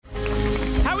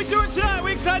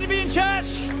to be in church?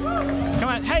 Come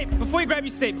on. Hey, before you grab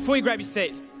your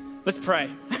seat, let's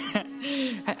pray.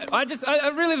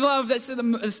 I really love that at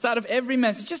the start of every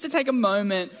message, just to take a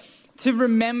moment to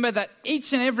remember that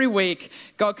each and every week,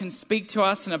 God can speak to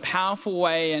us in a powerful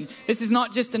way. And this is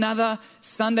not just another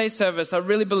Sunday service. I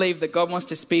really believe that God wants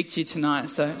to speak to you tonight.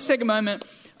 So let's take a moment,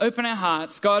 open our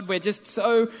hearts. God, we're just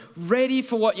so ready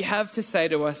for what you have to say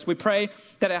to us. We pray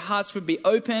that our hearts would be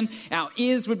open, our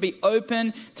ears would be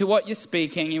open to what you're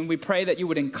speaking. And we pray that you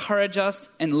would encourage us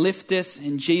and lift us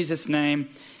in Jesus' name.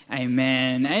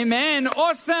 Amen. Amen.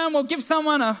 Awesome. We'll give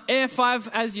someone an air five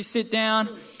as you sit down.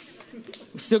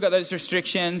 We've still got those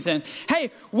restrictions. And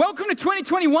hey, welcome to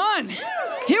 2021.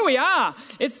 Here we are.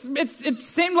 It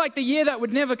seemed like the year that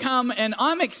would never come. And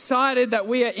I'm excited that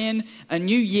we are in a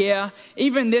new year.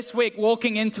 Even this week,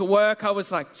 walking into work, I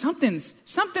was like, something's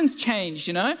changed,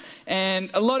 you know? And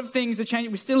a lot of things are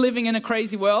changing. We're still living in a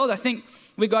crazy world. I think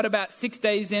we got about 6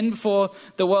 days in before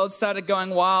the world started going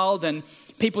wild and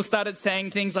people started saying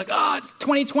things like, oh, it's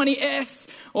 2020S,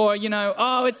 or, you know,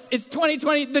 oh, it's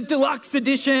 2020, the deluxe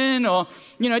edition, or,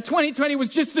 you know, 2020 was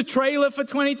just the trailer for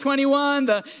 2021,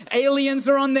 the aliens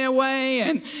are on their way,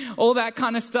 and all that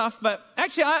kind of stuff. But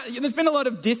actually, there's been a lot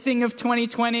of dissing of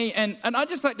 2020, and I'd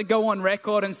just like to go on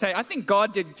record and say, I think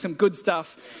God did some good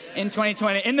stuff in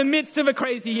 2020. In the midst of a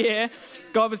crazy year,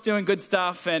 God was doing good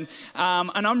stuff, and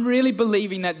I'm really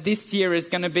believing that this year is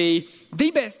going to be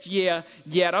the best year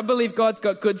yet. I believe God's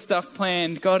got good stuff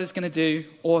planned. God is going to do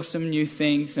awesome new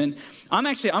things, and I'm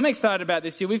excited about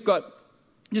this year. We've got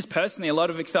just personally a lot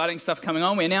of exciting stuff coming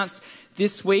on. We announced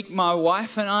this week, my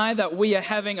wife and I, that we are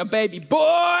having a baby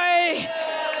boy.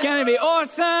 It's going to be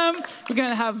awesome. We're going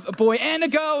to have a boy and a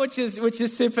girl, which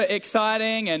is super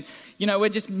exciting. And you know, we're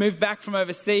just moved back from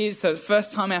overseas, so the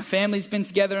first time our family's been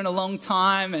together in a long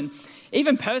time. And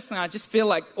even personally, I just feel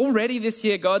like already this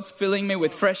year, God's filling me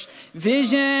with fresh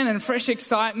vision and fresh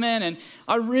excitement. And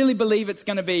I really believe it's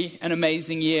going to be an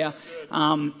amazing year.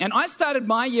 And I started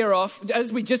my year off,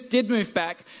 as we just did move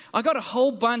back, I got a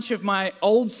whole bunch of my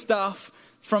old stuff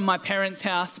from my parents'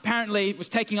 house. Apparently it was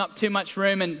taking up too much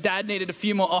room and Dad needed a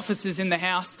few more offices in the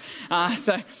house.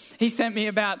 So he sent me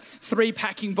about 3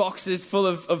 packing boxes full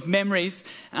of memories.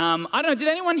 I don't know, did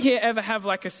anyone here ever have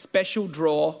like a special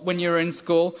drawer when you were in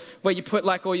school where you put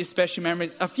like all your special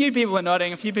memories? A few people are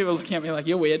nodding, a few people are looking at me like,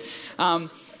 you're weird.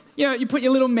 You know, you put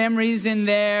your little memories in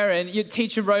there, and your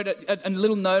teacher wrote a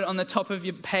little note on the top of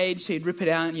your page, so you'd rip it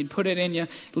out and you'd put it in your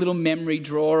little memory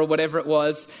drawer or whatever it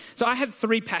was. So I had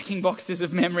 3 packing boxes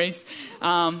of memories.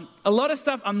 A lot of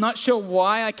stuff, I'm not sure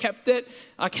why I kept it.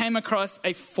 I came across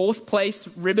a 4th place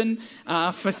ribbon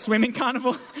for swimming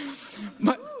carnival.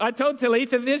 But I told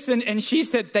Talitha this, and she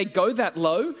said, they go that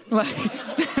low?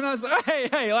 And I was like,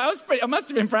 hey, I must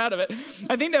have been proud of it.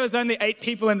 I think there was only 8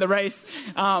 people in the race.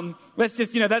 Let's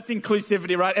just, that's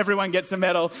inclusivity, right? Everyone gets a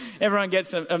medal. Everyone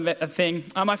gets a thing.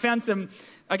 I found some,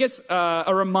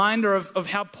 a reminder of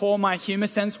how poor my humor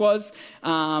sense was,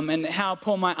 and how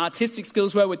poor my artistic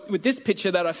skills were with this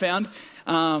picture that I found.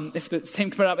 If the team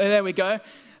can put it up, there we go.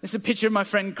 This is a picture of my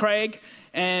friend Craig,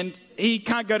 and he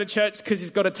can't go to church because he's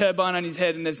got a turbine on his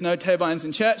head, and there's no turbines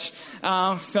in church.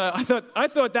 So I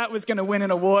thought that was going to win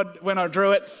an award when I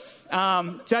drew it.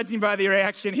 Judging by the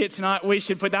reaction here tonight, we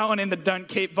should put that one in the don't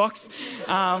keep box.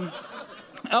 I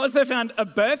also found a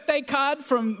birthday card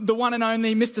from the one and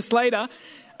only Mr. Slater.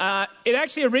 It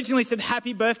actually originally said,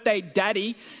 "Happy birthday,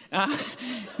 Daddy." And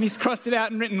he's crossed it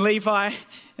out and written Levi.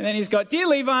 And then he's got, "Dear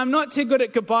Levi, I'm not too good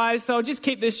at goodbyes, so I'll just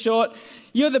keep this short.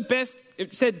 You're the best,"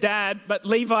 it said Dad, but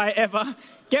Levi, "ever.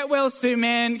 Get well soon,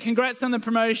 man. Congrats on the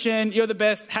promotion. You're the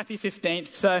best. Happy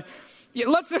 15th. So yeah,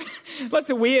 lots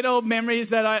of weird old memories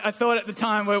that I thought at the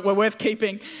time were worth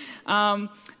keeping. And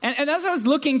as I was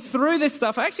looking through this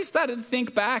stuff, I actually started to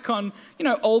think back on,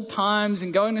 old times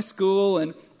and going to school.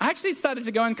 And I actually started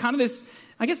to go in kind of this,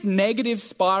 negative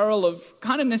spiral of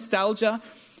kind of nostalgia,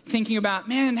 thinking about,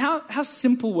 man, how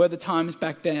simple were the times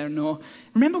back then? Or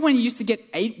remember when you used to get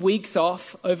 8 weeks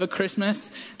off over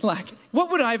Christmas? Like, what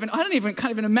would can't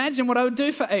even imagine what I would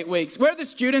do for 8 weeks. Where are the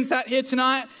students at here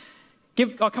tonight?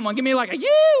 Come on, give me like a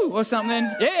you or something.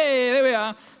 Yeah, there we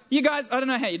are. You guys, I don't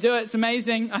know how you do it. It's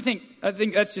amazing. I think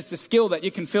that's just a skill that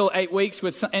you can fill 8 weeks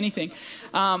with anything.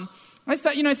 I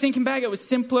started, thinking back, it was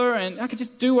simpler and I could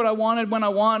just do what I wanted when I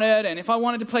wanted. And if I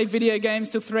wanted to play video games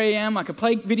till 3 a.m., I could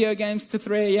play video games till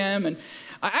 3 a.m. And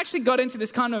I actually got into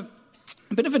this kind of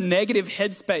a bit of a negative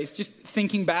headspace, just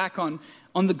thinking back on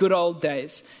the good old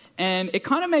days. And it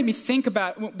kind of made me think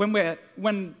about when we're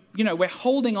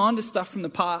holding on to stuff from the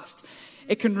past,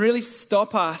 it can really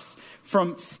stop us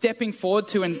from stepping forward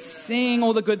to and seeing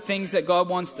all the good things that God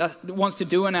wants to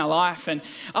do in our life. And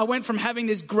I went from having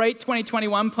this great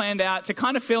 2021 planned out to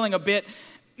kind of feeling a bit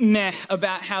meh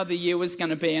about how the year was going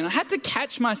to be. And I had to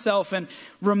catch myself and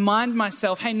remind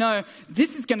myself, hey, no,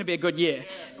 this is going to be a good year.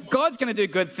 God's going to do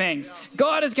good things.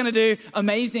 God is going to do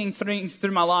amazing things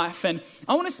through my life. And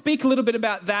I want to speak a little bit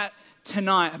about that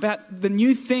tonight, about the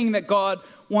new thing that God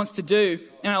wants to do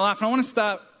in our life. And I want to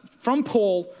start from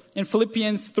Paul in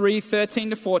Philippians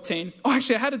 3:13-14. Oh,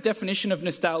 actually, I had a definition of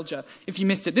nostalgia, if you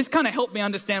missed it. This kind of helped me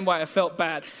understand why I felt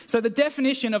bad. So the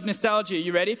definition of nostalgia,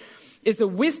 you ready? Is a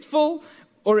wistful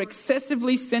or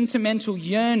excessively sentimental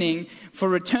yearning for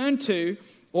return to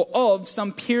or of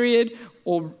some period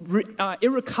or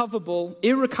irrecoverable,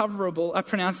 I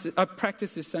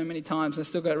practiced this so many times, I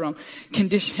still got it wrong,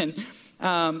 condition.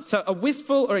 So a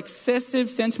wistful or excessive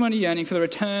sentimental yearning for the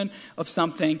return of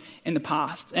something in the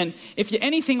past. And if you're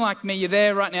anything like me, you're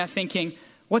there right now thinking,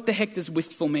 what the heck does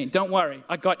wistful mean? Don't worry,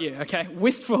 I got you, okay?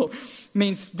 Wistful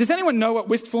means, does anyone know what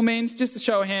wistful means? Just a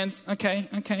show of hands. Okay.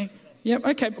 Yep,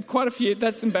 okay, quite a few.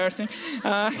 That's embarrassing.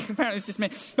 Apparently it's just me.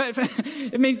 But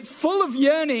it means full of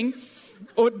yearning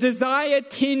or desire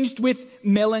tinged with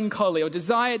melancholy or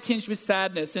desire tinged with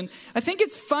sadness. And I think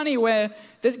it's funny where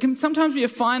there can sometimes be a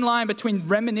fine line between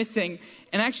reminiscing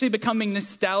and actually becoming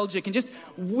nostalgic and just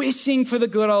wishing for the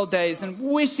good old days and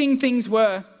wishing things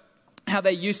were how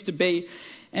they used to be.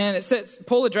 And it says,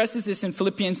 Paul addresses this in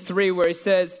Philippians 3 where he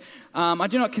says, I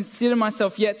do not consider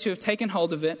myself yet to have taken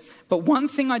hold of it, but one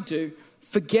thing I do,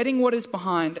 forgetting what is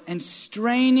behind and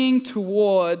straining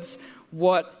towards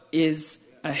what is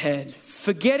ahead.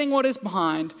 Forgetting what is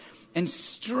behind and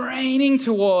straining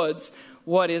towards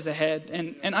what is ahead.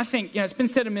 And I think, it's been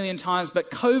said a million times, but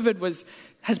COVID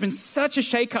has been such a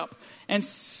shake-up and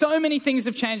so many things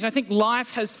have changed. I think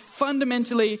life has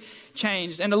fundamentally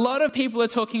changed. And a lot of people are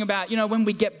talking about, when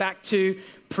we get back to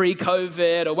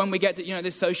pre-COVID or when we get to,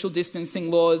 the social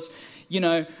distancing laws,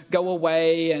 go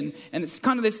away. And it's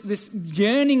kind of this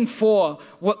yearning for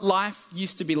what life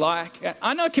used to be like.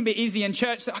 I know it can be easy in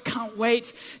church, so I can't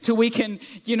wait till we can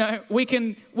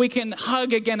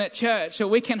hug again at church or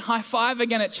we can high five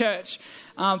again at church.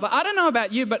 But I don't know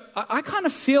about you, but I kind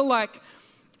of feel like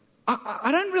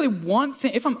I don't really want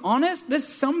if I'm honest, there's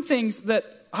some things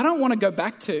that I don't want to go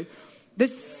back to.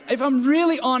 If I'm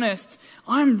really honest,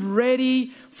 I'm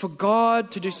ready for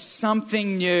God to do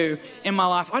something new in my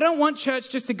life. I don't want church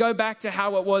just to go back to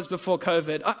how it was before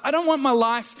COVID. I don't want my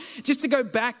life just to go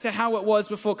back to how it was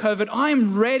before COVID.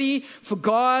 I'm ready for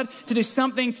God to do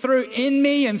something in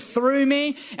me and through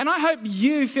me. And I hope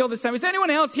you feel the same. Is there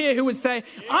anyone else here who would say,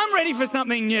 I'm ready for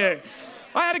something new?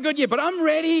 I had a good year, but I'm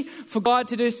ready for God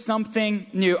to do something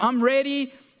new. I'm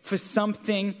ready for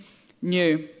something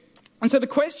new. And so the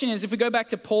question is, if we go back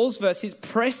to Paul's verse, he's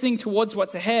pressing towards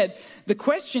what's ahead. The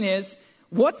question is,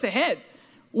 what's ahead?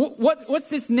 What's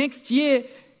this next year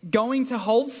going to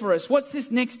hold for us? What's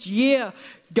this next year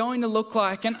going to look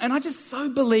like? And I just so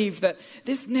believe that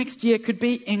this next year could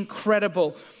be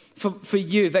incredible for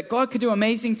you, that God could do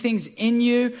amazing things in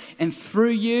you and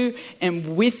through you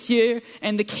and with you.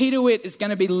 And the key to it is going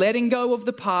to be letting go of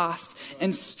the past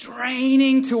and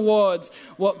straining towards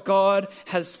what God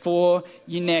has for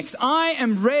you next. I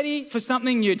am ready for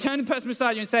something new. Turn to the person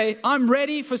beside you and say, I'm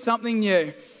ready for something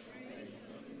new.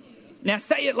 Now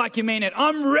say it like you mean it.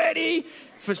 I'm ready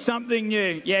for something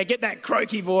new. Yeah, get that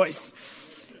croaky voice.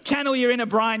 Channel your inner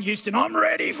Brian Houston. I'm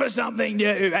ready for something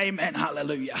new. Amen.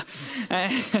 Hallelujah.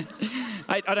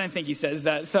 I don't think he says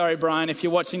that. Sorry, Brian, if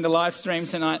you're watching the live stream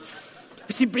tonight.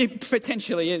 He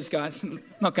potentially is, guys.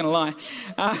 Not going to lie.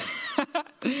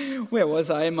 Where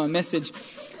was I in my message?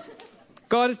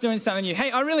 God is doing something new. Hey,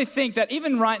 I really think that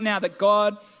even right now that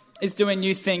God is doing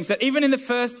new things, that even in the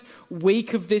first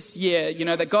week of this year,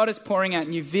 that God is pouring out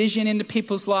new vision into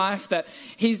people's life, that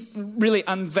he's really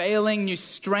unveiling new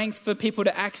strength for people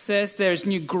to access. There's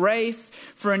new grace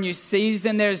for a new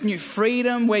season. There's new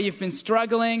freedom where you've been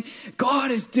struggling.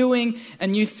 God is doing a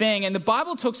new thing. And the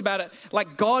Bible talks about it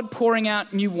like God pouring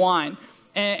out new wine.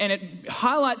 And it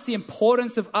highlights the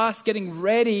importance of us getting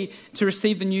ready to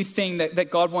receive the new thing that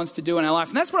God wants to do in our life.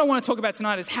 And that's what I want to talk about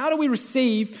tonight is how do we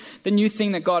receive the new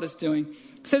thing that God is doing?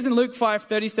 It says in Luke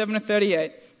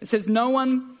 5:37-38, it says, no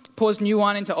one pours new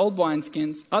wine into old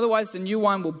wineskins. Otherwise, the new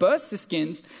wine will burst the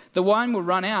skins, the wine will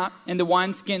run out, and the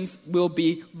wineskins will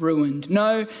be ruined.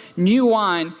 No, new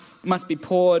wine must be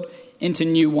poured into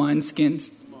new wineskins.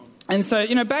 And so,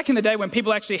 back in the day when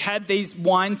people actually had these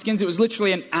wine skins, it was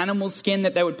literally an animal skin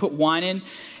that they would put wine in.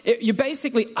 You're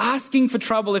basically asking for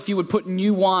trouble if you would put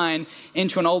new wine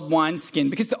into an old wine skin.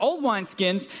 Because the old wine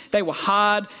skins, they were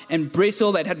hard and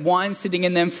brittle. They'd had wine sitting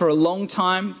in them for a long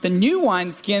time. The new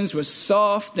wine skins were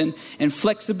soft and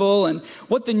flexible. And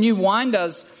what the new wine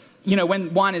does,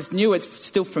 when wine is new, it's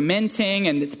still fermenting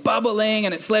and it's bubbling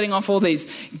and it's letting off all these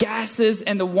gases.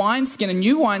 And the wineskin, a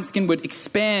new wineskin, would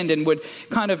expand and would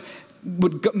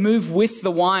move with the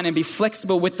wine and be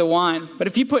flexible with the wine. But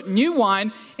if you put new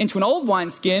wine into an old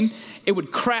wineskin, it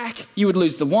would crack, you would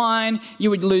lose the wine,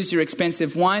 you would lose your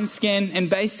expensive wineskin, and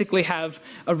basically have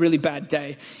a really bad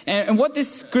day. And what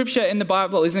this scripture in the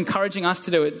Bible is encouraging us to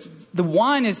do, the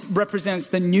wine represents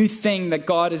the new thing that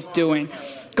God is doing.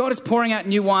 God is pouring out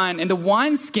new wine, and the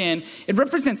wineskin, it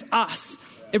represents us.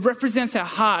 It represents our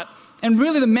heart. And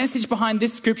really the message behind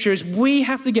this scripture is we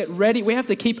have to get ready. We have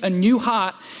to keep a new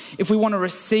heart if we want to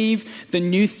receive the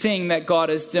new thing that God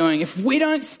is doing. If we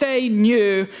don't stay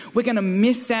new, we're going to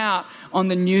miss out on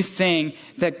the new thing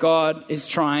that God is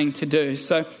trying to do.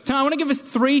 So tonight I want to give us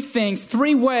 3 things,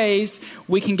 3 ways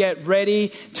we can get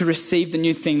ready to receive the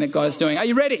new thing that God is doing. Are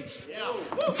you ready?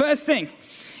 Yeah. First thing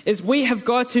is we have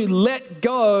got to let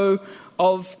go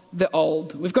of the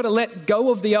old. We've got to let go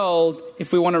of the old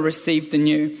if we want to receive the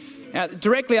new.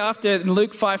 Directly after, in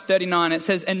Luke 5:39, it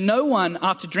says, "And no one,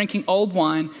 after drinking old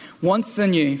wine, wants the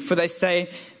new, for they say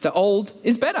the old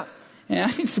is better." And I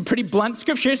think it's a pretty blunt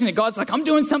scripture, isn't it? God's like, I'm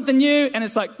doing something new. And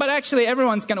it's like, but actually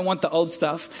everyone's going to want the old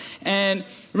stuff. And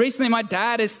recently my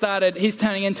dad he's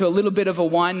turning into a little bit of a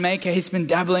winemaker. He's been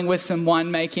dabbling with some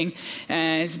winemaking.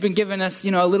 And he's been giving us,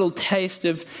 a little taste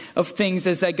of things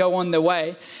as they go on their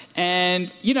way.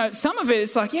 And, some of it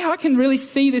is like, I can really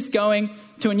see this going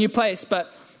to a new place.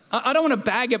 But I don't want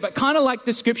to bag it, but kind of like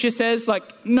the scripture says,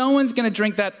 like no one's going to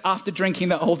drink that after drinking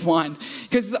the old wine.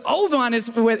 Because the old wine is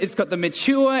where it's got the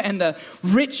mature and the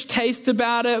rich taste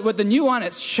about it. With the new wine,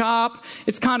 it's sharp.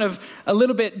 It's kind of a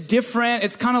little bit different.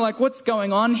 It's kind of like, what's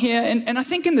going on here? And I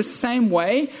think in the same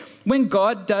way, when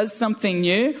God does something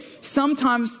new,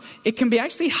 sometimes it can be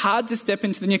actually hard to step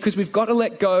into the new because we've got to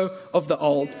let go of the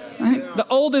old. I think the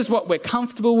old is what we're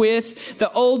comfortable with.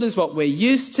 The old is what we're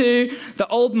used to. The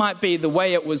old might be the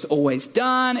way it was always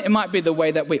done. It might be the way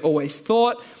that we always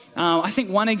thought. I think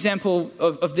one example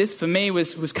of this for me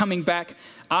was coming back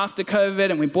after COVID,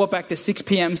 and we brought back the 6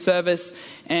 p.m. service.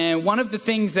 And one of the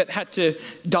things that had to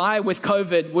die with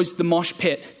COVID was the mosh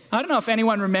pit. I don't know if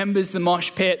anyone remembers the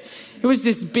mosh pit. It was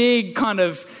this big kind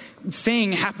of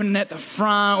thing happening at the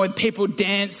front with people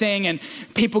dancing and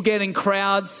people getting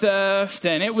crowd surfed,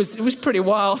 and it was pretty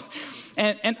wild.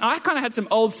 And I kind of had some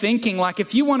old thinking, like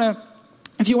if you want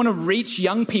to reach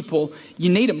young people, you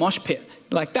need a mosh pit.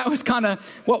 Like that was kind of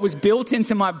what was built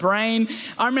into my brain.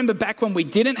 I remember back when we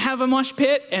didn't have a mosh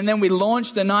pit and then we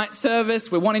launched the night service.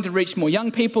 We're wanting to reach more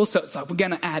young people. So it's like, we're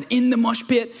going to add in the mosh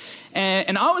pit.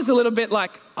 And I was a little bit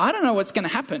like, I don't know what's going to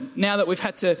happen now that we've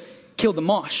had to kill the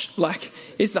mosh. Like,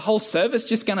 is the whole service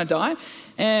just going to die?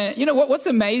 And what's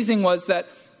amazing was that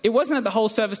it wasn't that the whole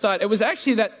service died. It was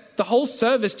actually that the whole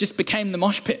service just became the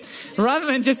mosh pit. Rather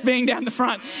than just being down the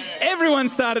front, everyone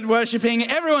started worshiping.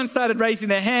 Everyone started raising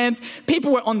their hands.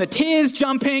 People were on the tiers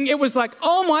jumping. It was like,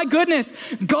 oh my goodness,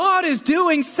 God is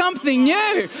doing something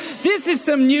new. This is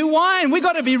some new wine. We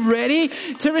got to be ready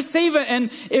to receive it.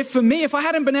 And if I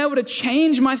hadn't been able to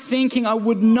change my thinking, I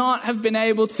would not have been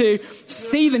able to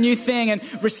see the new thing and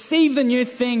receive the new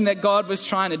thing that God was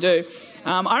trying to do.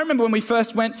 I remember when we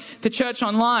first went to Church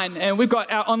Online, and we've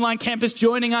got our online campus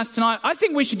joining us tonight. I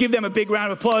think we should give them a big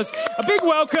round of applause, a big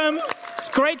welcome. It's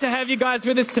great to have you guys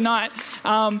with us tonight.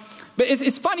 But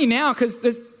it's funny now because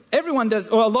everyone does,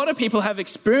 or a lot of people have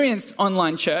experienced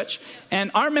online church. And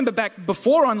I remember back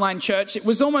before online church, it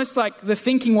was almost like the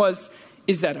thinking was,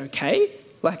 is that okay?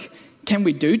 Like, can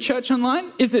we do church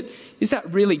online? Is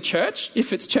that really church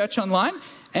if it's church online?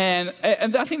 And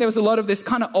I think there was a lot of this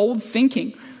kind of old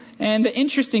thinking. And the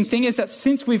interesting thing is that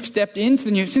since we've stepped into the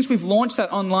new, since we've launched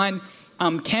that online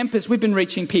campus, we've been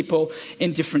reaching people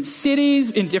in different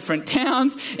cities, in different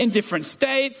towns, in different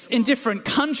states, in different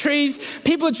countries.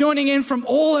 People are joining in from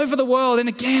all over the world. And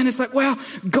again, it's like, wow,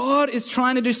 God is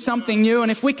trying to do something new. And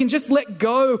if we can just let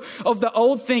go of the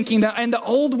old thinking and the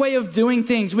old way of doing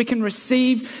things, we can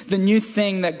receive the new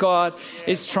thing that God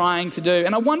is trying to do.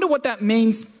 And I wonder what that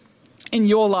means in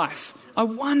your life. I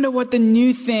wonder what the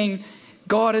new thing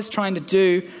God is trying to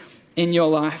do in your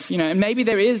life, and maybe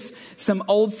there is some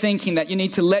old thinking that you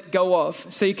need to let go of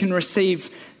so you can receive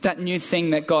that new thing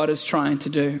that God is trying to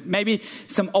do. Maybe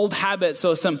some old habits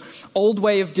or some old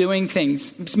way of doing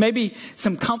things. Maybe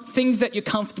some things that you're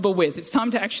comfortable with. It's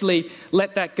time to actually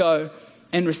let that go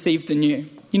and receive the new.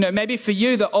 Maybe for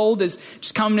you, the old is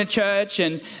just coming to church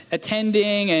and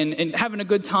attending and having a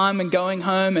good time and going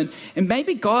home. And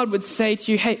maybe God would say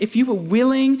to you, hey, if you were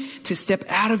willing to step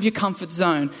out of your comfort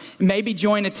zone, maybe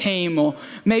join a team or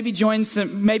maybe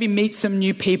meet some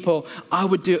new people, I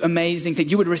would do amazing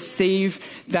things. You would receive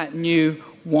that new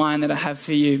wine that I have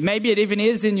for you. Maybe it even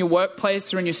is in your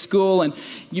workplace or in your school and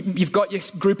you've got your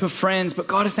group of friends, but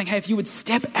God is saying, hey, if you would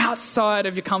step outside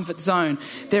of your comfort zone,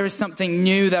 there is something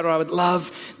new that I would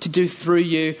love to do through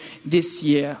you this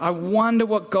year. I wonder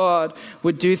what God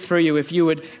would do through you if you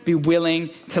would be willing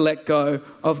to let go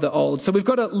of the old. So we've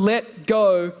got to let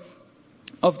go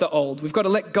of the old. We've got to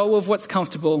let go of what's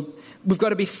comfortable. We've got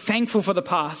to be thankful for the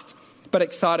past, but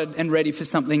excited and ready for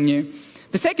something new.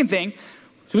 The second thing,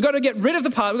 so we've got to get rid of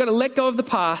the past, we've got to let go of the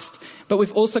past, but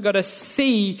we've also got to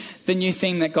see the new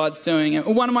thing that God's doing.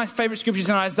 And one of my favorite scriptures is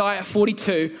in Isaiah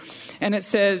 42, and it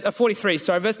says, 43,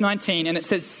 verse 19, and it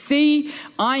says, see,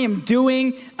 I am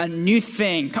doing a new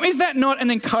thing. Is that not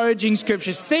an encouraging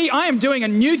scripture? See, I am doing a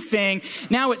new thing.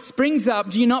 Now it springs up.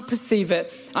 Do you not perceive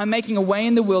it? I'm making a way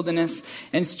in the wilderness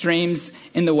and streams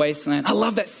in the wasteland. I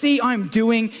love that. See, I'm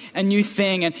doing a new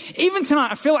thing. And even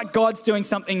tonight, I feel like God's doing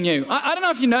something new. I don't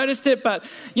know if you noticed it, but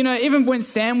even when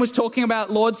Sam was talking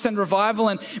about Lord Send Revival,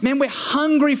 and man, we're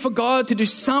hungry for God to do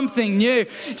something new.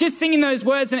 Just singing those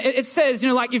words, and it says,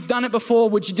 like you've done it before,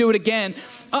 would you do it again?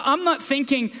 I'm not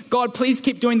thinking, God, please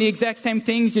keep doing the exact same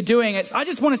things you're doing. I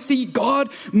just want to see God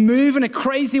move in a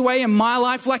crazy way in my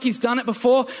life like he's done it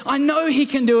before. I know he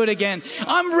can do it again.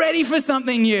 I'm ready for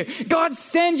something new. God,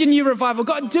 send your new revival.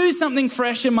 God, do something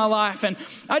fresh in my life. And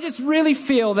I just really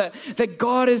feel that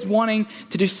God is wanting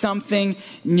to do something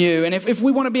new. And if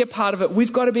we want to be a part of it,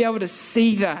 we've got to be able to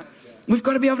see that. We've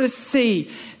got to be able to see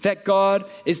that God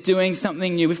is doing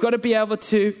something new. We've got to be able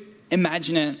to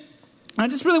imagine it. I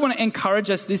just really want to encourage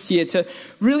us this year to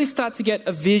really start to get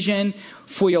a vision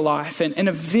for your life and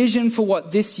a vision for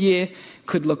what this year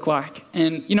could look like.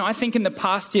 And, I think in the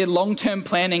past year, long-term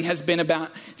planning has been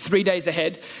about 3 days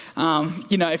ahead.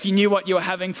 If you knew what you were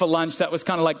having for lunch, that was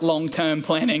kind of like long-term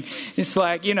planning. It's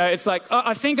like, oh,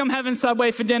 I think I'm having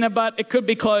Subway for dinner, but it could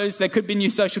be closed. There could be new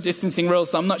social distancing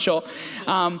rules, so I'm not sure.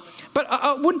 But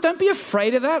don't be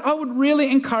afraid of that. I would really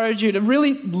encourage you to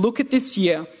really look at this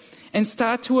year and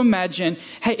start to imagine,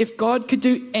 hey, if God could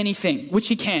do anything, which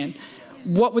he can,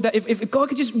 what would that, if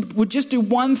God would just do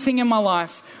one thing in my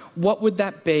life, what would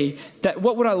that be?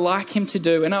 What would I like him to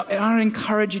do? And I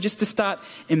encourage you just to start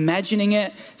imagining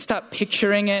it, start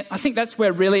picturing it. I think that's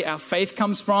where really our faith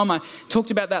comes from. I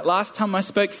talked about that last time I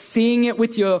spoke, seeing it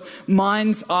with your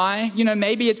mind's eye.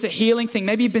 Maybe it's a healing thing.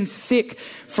 Maybe you've been sick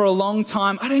for a long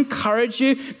time. I'd encourage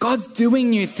you. God's doing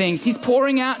new things. He's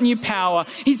pouring out new power.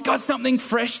 He's got something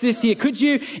fresh this year. Could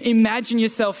you imagine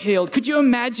yourself healed? Could you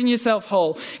imagine yourself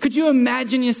whole? Could you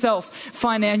imagine yourself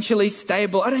financially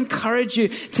stable? I'd encourage you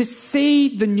to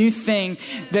see the new thing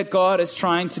that God is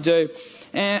trying to do.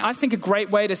 And I think a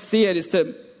great way to see it is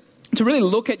to really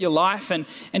look at your life and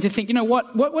to think,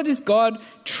 what is God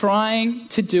trying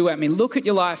to do at me? Look at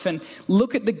your life and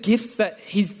look at the gifts that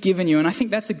he's given you. And I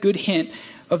think that's a good hint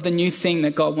of the new thing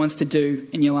that God wants to do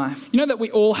in your life. That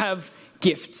we all have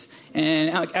gifts.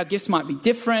 And our gifts might be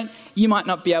different. You might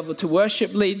not be able to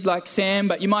worship lead like Sam,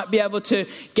 but you might be able to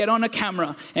get on a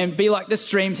camera and be like the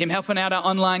stream team, helping out our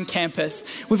online campus.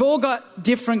 We've all got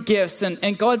different gifts,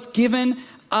 and God's given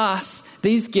us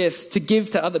these gifts to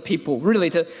give to other people, really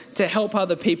to help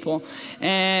other people.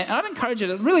 And I'd encourage you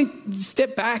to really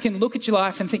step back and look at your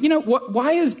life and think,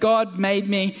 why has God made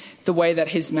me the way that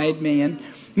he's made me? And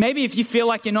maybe if you feel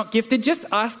like you're not gifted, just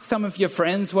ask some of your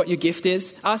friends what your gift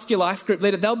is. Ask your life group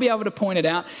leader. They'll be able to point it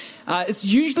out. It's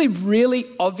usually really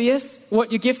obvious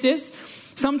what your gift is.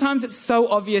 Sometimes it's so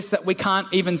obvious that we can't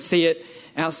even see it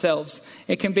ourselves.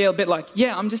 It can be a bit like,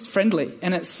 yeah, I'm just friendly.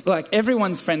 And it's like,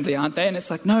 everyone's friendly, aren't they? And it's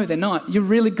like, no, they're not. You're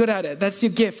really good at it. That's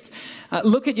your gift.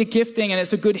 Look at your gifting, and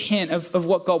it's a good hint of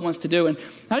what God wants to do. And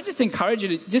I just encourage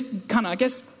you to just kind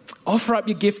of, offer up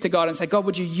your gift to God and say, God,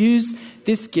 would you use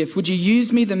this gift? Would you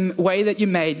use me the way that you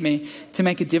made me to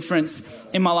make a difference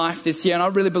in my life this year? And I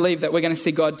really believe that we're going to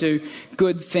see God do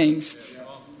good things.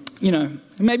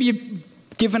 Maybe you've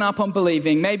given up on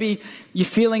believing. Maybe you're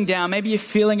feeling down. Maybe you're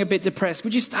feeling a bit depressed.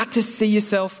 Would you start to see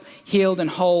yourself healed and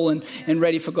whole and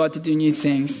ready for God to do new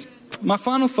things? My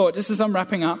final thought, just as I'm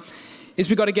wrapping up, is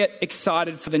we've got to get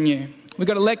excited for the new. We've We've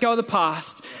got to let go of the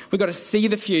past. We've got to see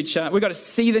the future. We've got to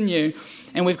see the new,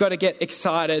 and we've got to get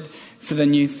excited for the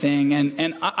new thing.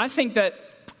 And I think that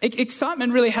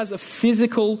excitement really has a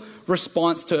physical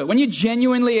response to it. When you're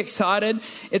genuinely excited,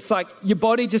 it's like your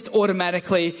body just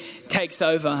automatically takes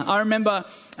over. I remember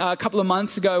about a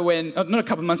month ago when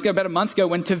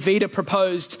Tavita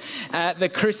proposed at the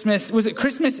Christmas, was it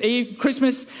Christmas Eve?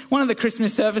 One of the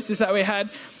Christmas services that we had.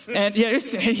 And yeah,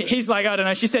 he's like, I don't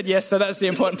know. She said yes, so that's the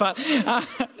important part.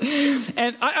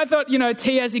 And I thought,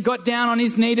 T, as he got down on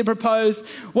his knee to propose,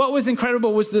 what was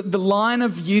incredible was the line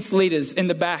of youth leaders in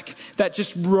the back that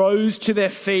just rose to their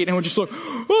feet and were just like,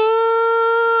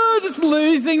 just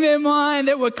losing their mind.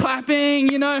 They were clapping,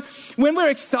 When we're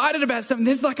excited about something,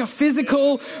 there's like a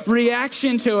physical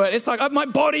reaction to it. It's like, my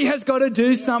body has got to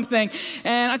do something.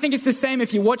 And I think it's the same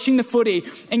if you're watching the footy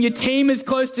and your team is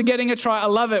close to getting a try. I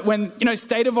love it when,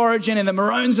 State of Origin and the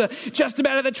Maroons are just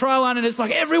about at the try line and it's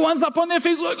like everyone's up on their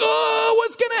feet like, oh,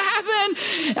 what's going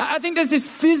to happen? I think there's this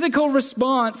physical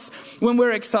response when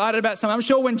we're excited about something. I'm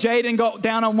sure when Jaden got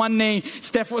down on one knee,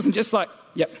 Steph wasn't just like,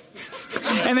 yep.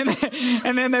 and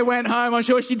then they went home. I'm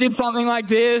sure she did something like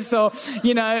this, or,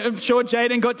 I'm sure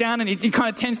Jaden got down and he kind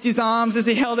of tensed his arms as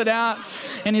he held it out.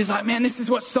 And he's like, man, this is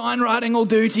what sign writing will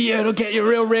do to you. It'll get you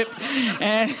real ripped.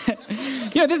 And,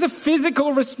 there's a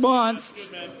physical response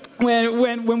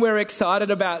when we're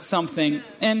excited about something.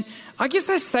 And I guess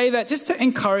I say that just to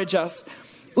encourage us.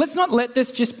 Let's not let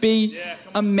this just be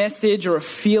a message or a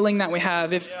feeling that we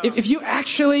have. If you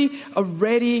actually are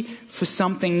ready for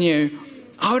something new,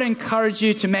 I would encourage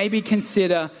you to maybe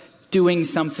consider doing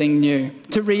something new,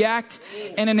 to react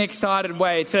in an excited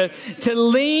way, to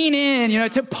lean in,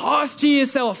 to posture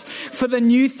yourself for the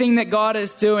new thing that God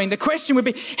is doing. The question would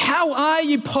be, how are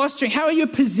you posturing? How are you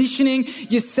positioning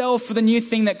yourself for the new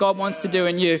thing that God wants to do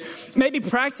in you? Maybe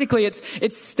practically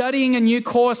it's studying a new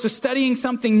course or studying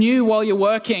something new while you're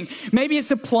working. Maybe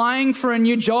it's applying for a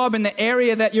new job in the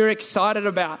area that you're excited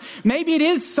about. Maybe it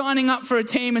is signing up for a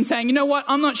team and saying, you know what,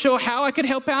 I'm not sure how I could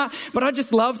help out, but I'd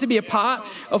just love to be a part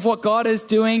of what God is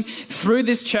doing through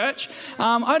this church.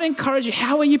 I'd encourage you,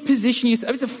 how are you positioning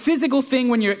yourself? It's a physical thing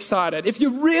when you're excited. If you're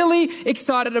really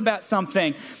excited about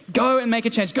something, go and make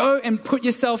a change. Go and put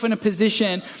yourself in a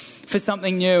position for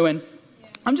something new. And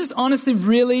I'm just honestly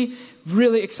really,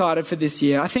 really excited for this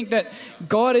year. I think that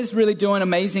God is really doing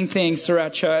amazing things through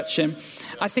our church. And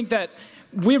I think that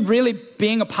we're really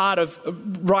being a part of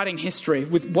writing history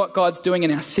with what God's doing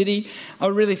in our city. I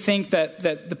really think that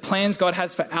the plans God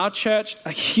has for our church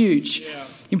are huge.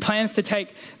 He plans to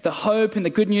take the hope and the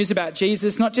good news about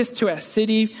Jesus, not just to our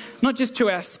city, not just to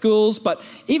our schools, but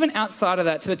even outside of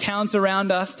that, to the towns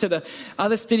around us, to the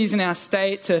other cities in our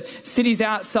state, to cities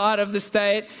outside of the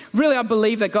state. Really, I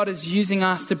believe that God is using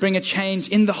us to bring a change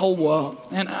in the whole world.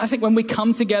 And I think when we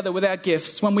come together with our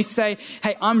gifts, when we say,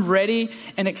 hey, I'm ready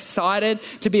and excited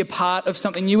to be a part of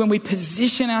something new, when we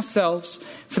position ourselves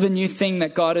for the new thing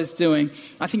that God is doing,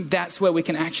 I think that's where we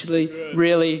can actually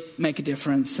really make a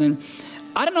difference. And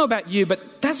I don't know about you,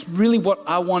 but that's really what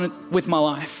I want with my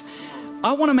life.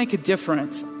 I want to make a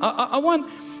difference. I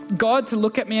want God to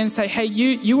look at me and say, hey,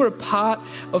 you were a part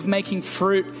of making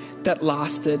fruit that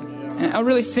lasted. And I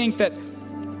really think that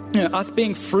us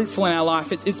being fruitful in our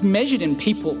life, it's measured in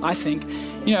people, I think.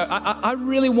 I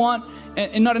really want,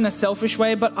 and not in a selfish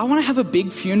way, but I want to have a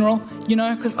big funeral,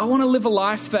 because I want to live a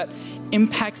life that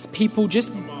impacts people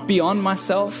just beyond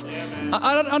myself.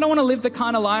 I don't want to live the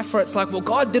kind of life where it's like, well,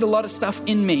 God did a lot of stuff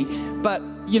in me, but,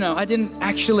 I didn't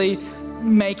actually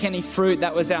make any fruit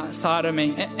that was outside of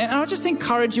me. And I'll just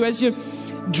encourage you as you're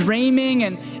dreaming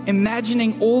and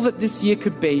imagining all that this year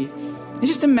could be, and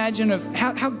just imagine of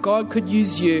how God could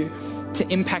use you to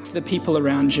impact the people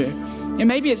around you. And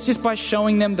maybe it's just by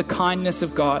showing them the kindness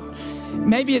of God.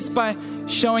 Maybe it's by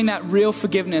showing that real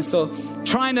forgiveness, or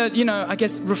trying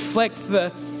to, reflect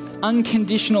the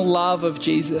unconditional love of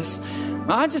Jesus.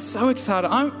 I'm just so excited.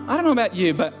 I don't know about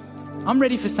you, but I'm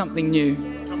ready for something new.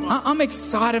 I'm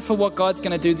excited for what God's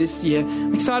going to do this year.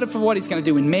 I'm excited for what He's going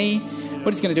to do in me,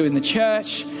 what He's going to do in the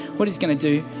church, what He's going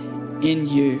to do in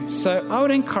you. So I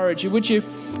would encourage you, would you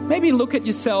maybe look at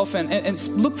yourself and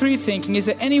look through your thinking. Is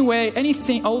there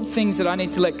anything, old things that I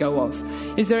need to let go of?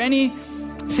 Is there any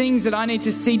things that I need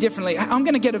to see differently? I'm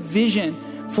going to get a vision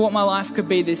for what my life could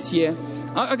be this year.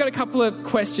 I've got a couple of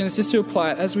questions just to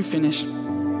apply it as we finish.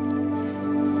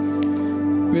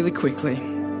 Really quickly.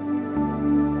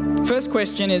 First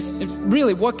question is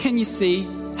really, what can you see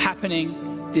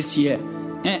happening this year?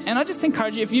 And I just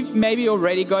encourage you, if you've maybe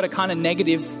already got a kind of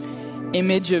negative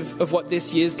image of what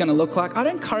this year is going to look like, I'd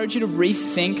encourage you to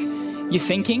rethink your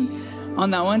thinking.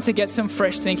 on that one to get some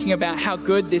fresh thinking about how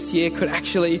good this year could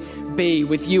actually be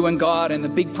with you and God and the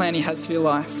big plan He has for your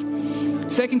life.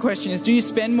 Second question is, do you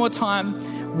spend more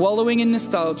time wallowing in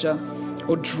nostalgia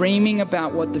or dreaming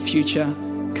about what the future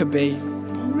could be?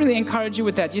 I really encourage you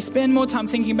with that. Do you spend more time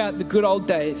thinking about the good old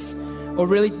days or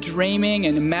really dreaming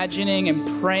and imagining and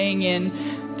praying in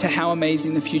to how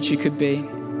amazing the future could be?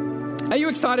 Are you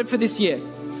excited for this year?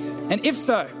 And if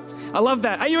so, I love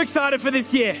that. Are you excited for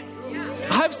this year? Yeah.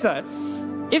 I hope so.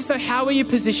 If so, how are you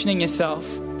positioning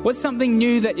yourself? What's something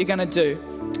new that you're going to do?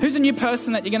 Who's a new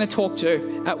person that you're going to talk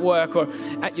to at work or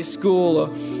at your school? Or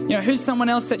who's someone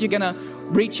else that you're going to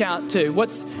reach out to?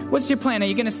 What's your plan? Are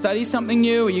you going to study something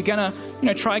new? Are you going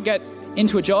to try get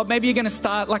into a job? Maybe you're going to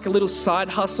start like a little side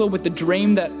hustle with the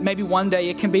dream that maybe one day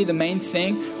it can be the main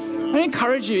thing. I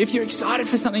encourage you, if you're excited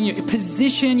for something new,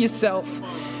 position yourself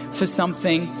for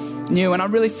something new. And I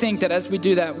really think that as we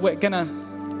do that, we're going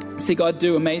to see God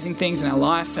do amazing things in our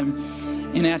life and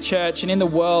in our church and in the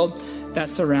world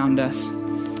that's around us.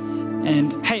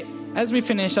 And hey, as we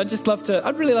finish,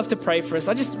 I'd really love to pray for us.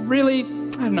 I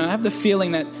have the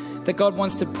feeling that God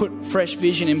wants to put fresh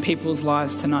vision in people's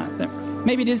lives tonight. That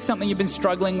maybe it is something you've been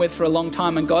struggling with for a long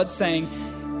time, and God's saying,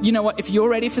 you know what, if you're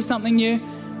ready for something new,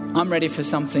 I'm ready for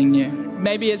something new.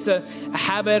 Maybe it's a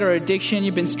habit or addiction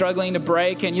you've been struggling to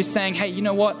break, and you're saying, hey, you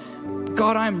know what,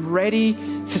 God, I'm ready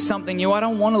for something new. I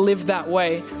don't want to live that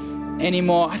way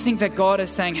anymore. I think that God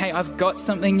is saying, hey, I've got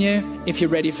something new if you're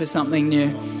ready for something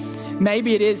new.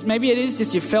 Maybe it is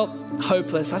just you felt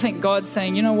hopeless. I think God's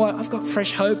saying, you know what, I've got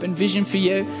fresh hope and vision for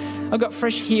you. I've got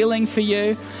fresh healing for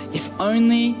you. If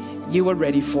only you were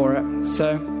ready for it.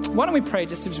 So why don't we pray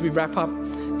just as we wrap up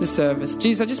the service.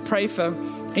 Jesus, I just pray for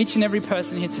each and every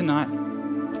person here tonight.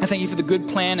 I thank you for the good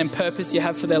plan and purpose you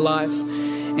have for their lives.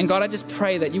 And God, I just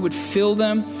pray that you would fill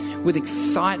them with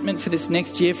excitement for this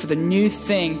next year, for the new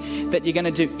thing that you're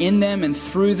going to do in them and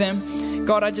through them.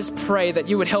 God, I just pray that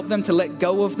you would help them to let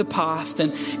go of the past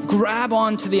and grab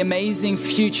on to the amazing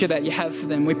future that you have for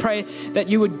them. We pray that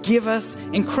you would give us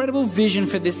incredible vision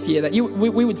for this year, that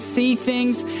we would see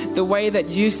things the way that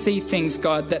you see things,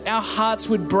 God, that our hearts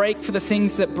would break for the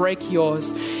things that break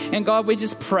yours. And God, we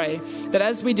just pray that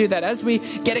as we do that, as we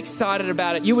get excited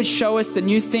about it, you would show us the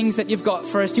new things that you've got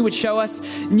for us. You would show us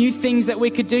new things that we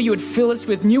could do. You would fill us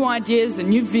with new ideas and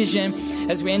new vision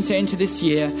as we enter into this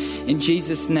year. In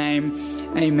Jesus' name,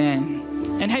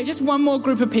 amen. And hey, just one more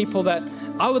group of people that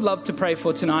I would love to pray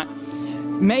for tonight.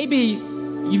 Maybe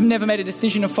you've never made a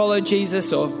decision to follow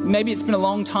Jesus, or maybe it's been a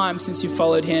long time since you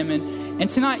followed him. And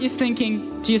tonight you're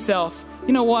thinking to yourself,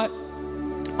 you know what?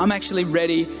 I'm actually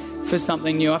ready for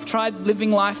something new. I've tried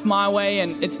living life my way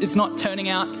and it's not turning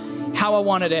out how I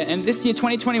wanted it. And this year,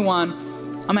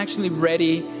 2021, I'm actually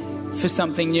ready for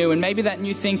something new. And maybe that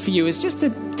new thing for you is just to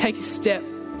take a step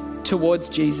towards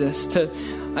Jesus, to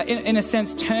in a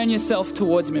sense, turn yourself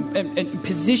towards him and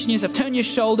position yourself, turn your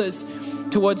shoulders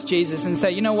towards Jesus and say,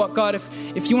 you know what, God,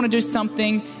 if you want to do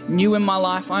something new in my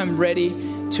life, I'm ready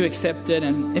to accept it.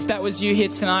 And if that was you here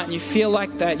tonight and you feel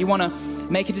like that, you want to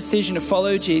make a decision to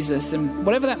follow Jesus, and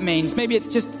whatever that means, maybe it's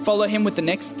just follow him with the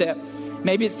next step.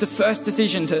 Maybe it's the first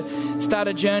decision to start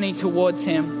a journey towards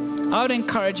him. I would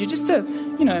encourage you just to,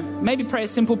 maybe pray a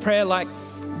simple prayer like,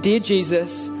 Dear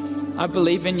Jesus, I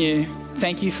believe in you.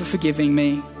 Thank you for forgiving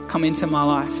me. Come into my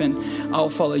life and I'll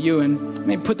follow you. And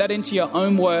maybe put that into your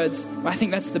own words. I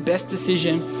think that's the best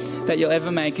decision that you'll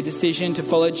ever make, a decision to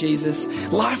follow Jesus.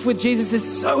 Life with Jesus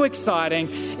is so exciting.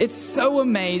 It's so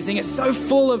amazing. It's so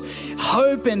full of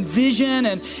hope and vision.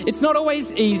 And it's not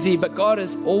always easy, but God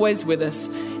is always with us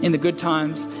in the good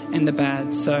times and the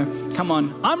bad. So come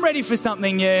on. I'm ready for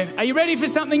something new. Are you ready for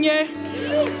something new?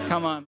 Come on.